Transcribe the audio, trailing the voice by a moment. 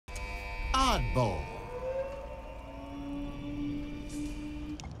Oddball.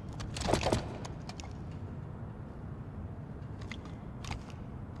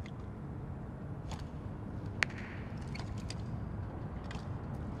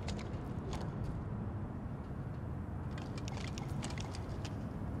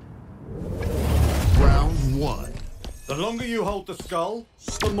 Round 1. The longer you hold the skull,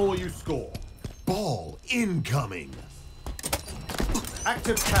 the more you score. Ball incoming.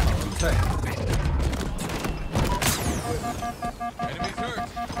 Active camo obtained. Enemies hurt.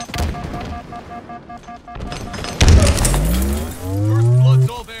 First blood's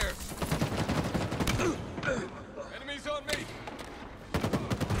all theirs. Enemies on me.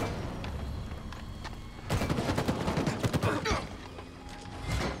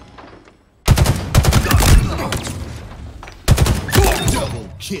 Double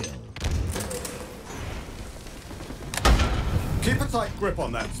kill. Keep a tight grip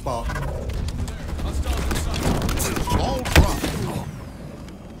on that spot. Ball dropped.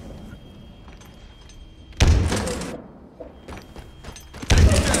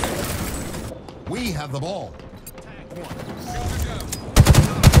 We have the ball.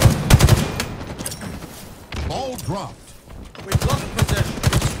 Ball dropped. We've lost possession.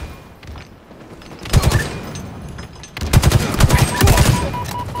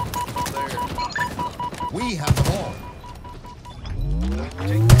 We have the ball.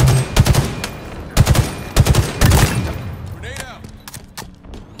 Grenade out.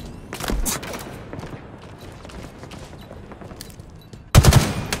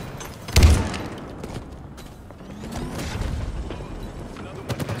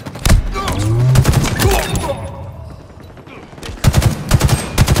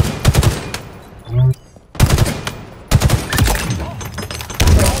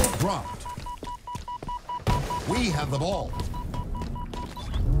 Ball dropped. We have the ball.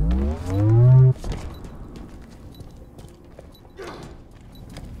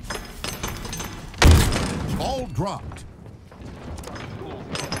 Ball dropped.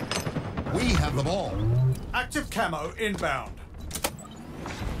 We have the ball. Active camo inbound.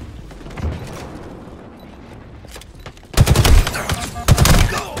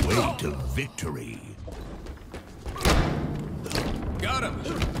 Way to victory. Got him.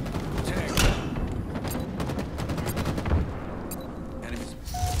 Enemies.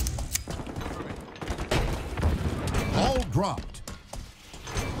 Ball dropped.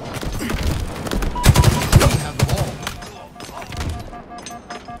 We have the ball.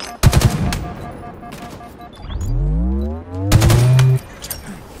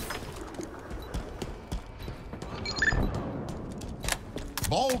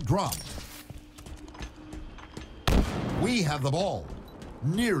 Ball dropped. We have the ball.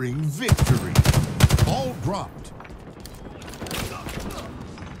 Nearing victory. Ball dropped.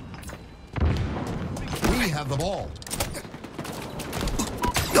 We have the ball.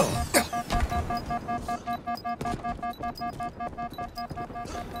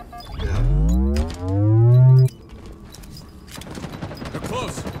 They're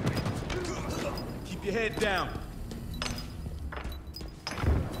close. Keep your head down.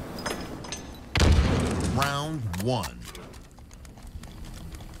 Round 1.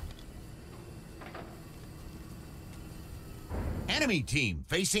 Enemy team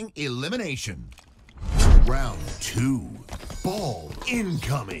facing elimination. Round 2. Ball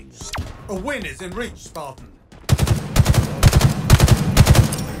incoming. A win is in reach, Spartan.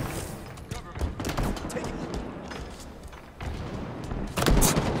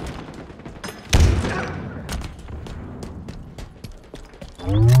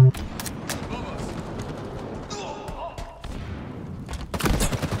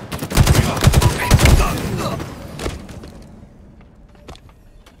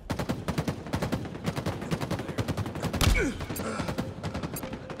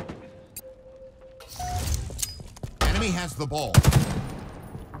 Enemy has the ball.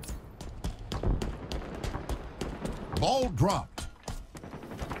 Ball dropped.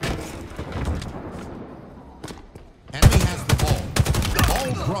 Enemy has the ball.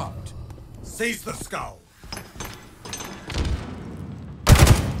 Ball dropped. Seize the skull.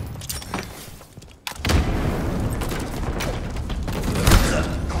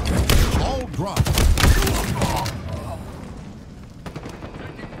 Ball dropped.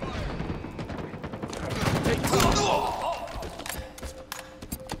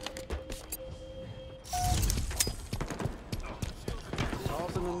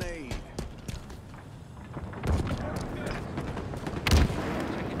 Tossing a nade.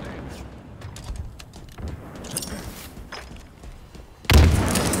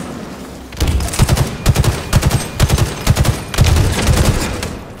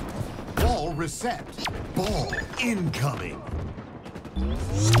 reset. Ball incoming.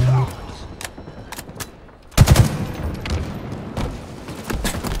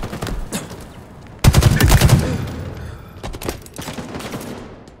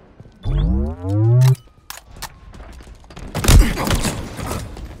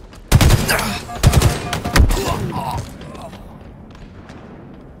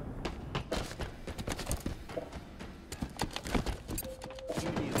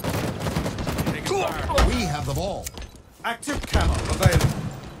 We have the ball. Active camo available.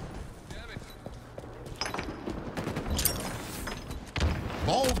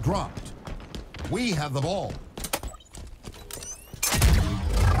 Ball dropped. We have the ball.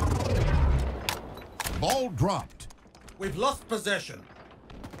 Ball dropped. We've lost possession.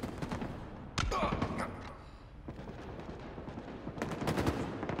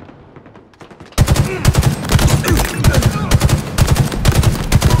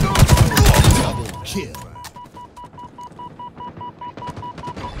 Double kill.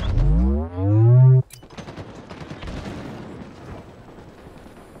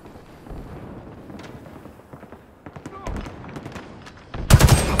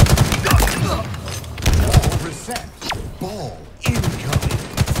 Ball reset. Ball incoming.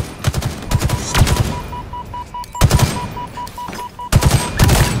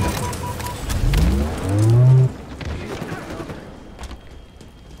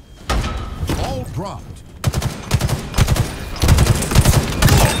 Ball dropped.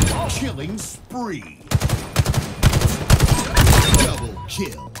 Killing spree. Double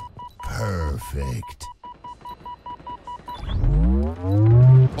kill. Perfect.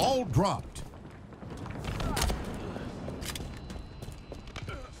 Ball dropped.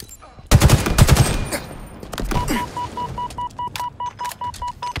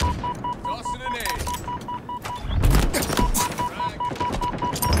 Tossing an aid.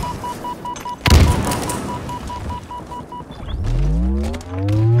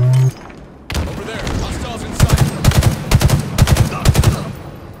 Over there. Hostiles in sight.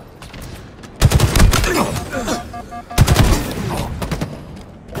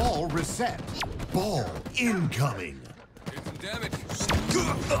 Ball reset. Ball incoming. Did some damage.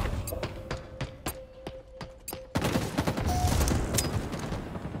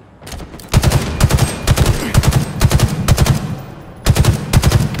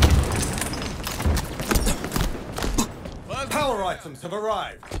 Power items have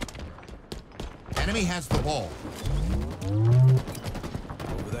arrived. Enemy has the ball.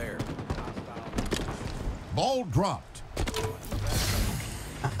 Over there. Ball dropped.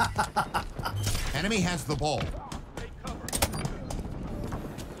 Enemy has the ball.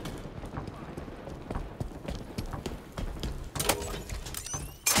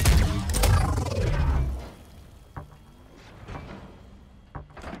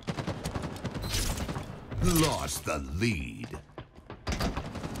 Lost the lead.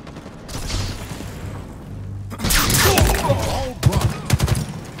 Ball dropped.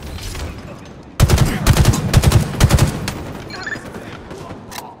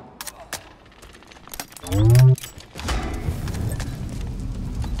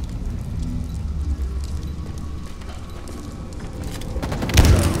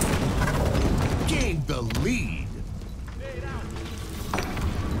 Gained the lead.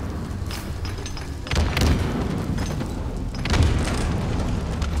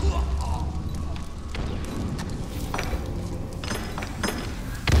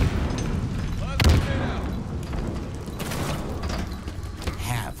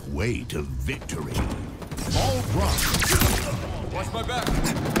 Halfway to victory. Ball dropped. Watch my back.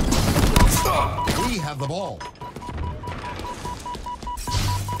 We have the ball.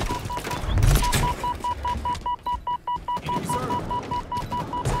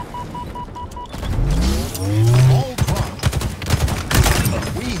 Ball dropped.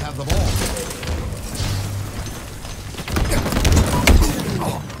 We have the ball.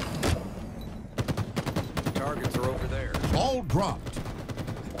 Targets are over there. Ball dropped.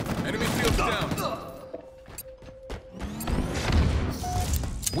 Enemy field's down.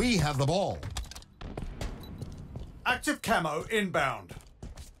 We have the ball. Active camo inbound.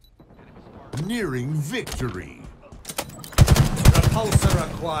 Nearing victory. Repulsor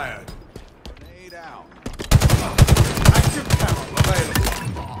acquired. Grenade out. Active camo available.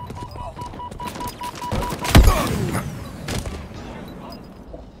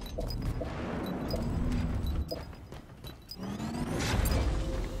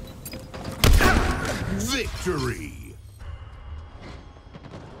 Victory.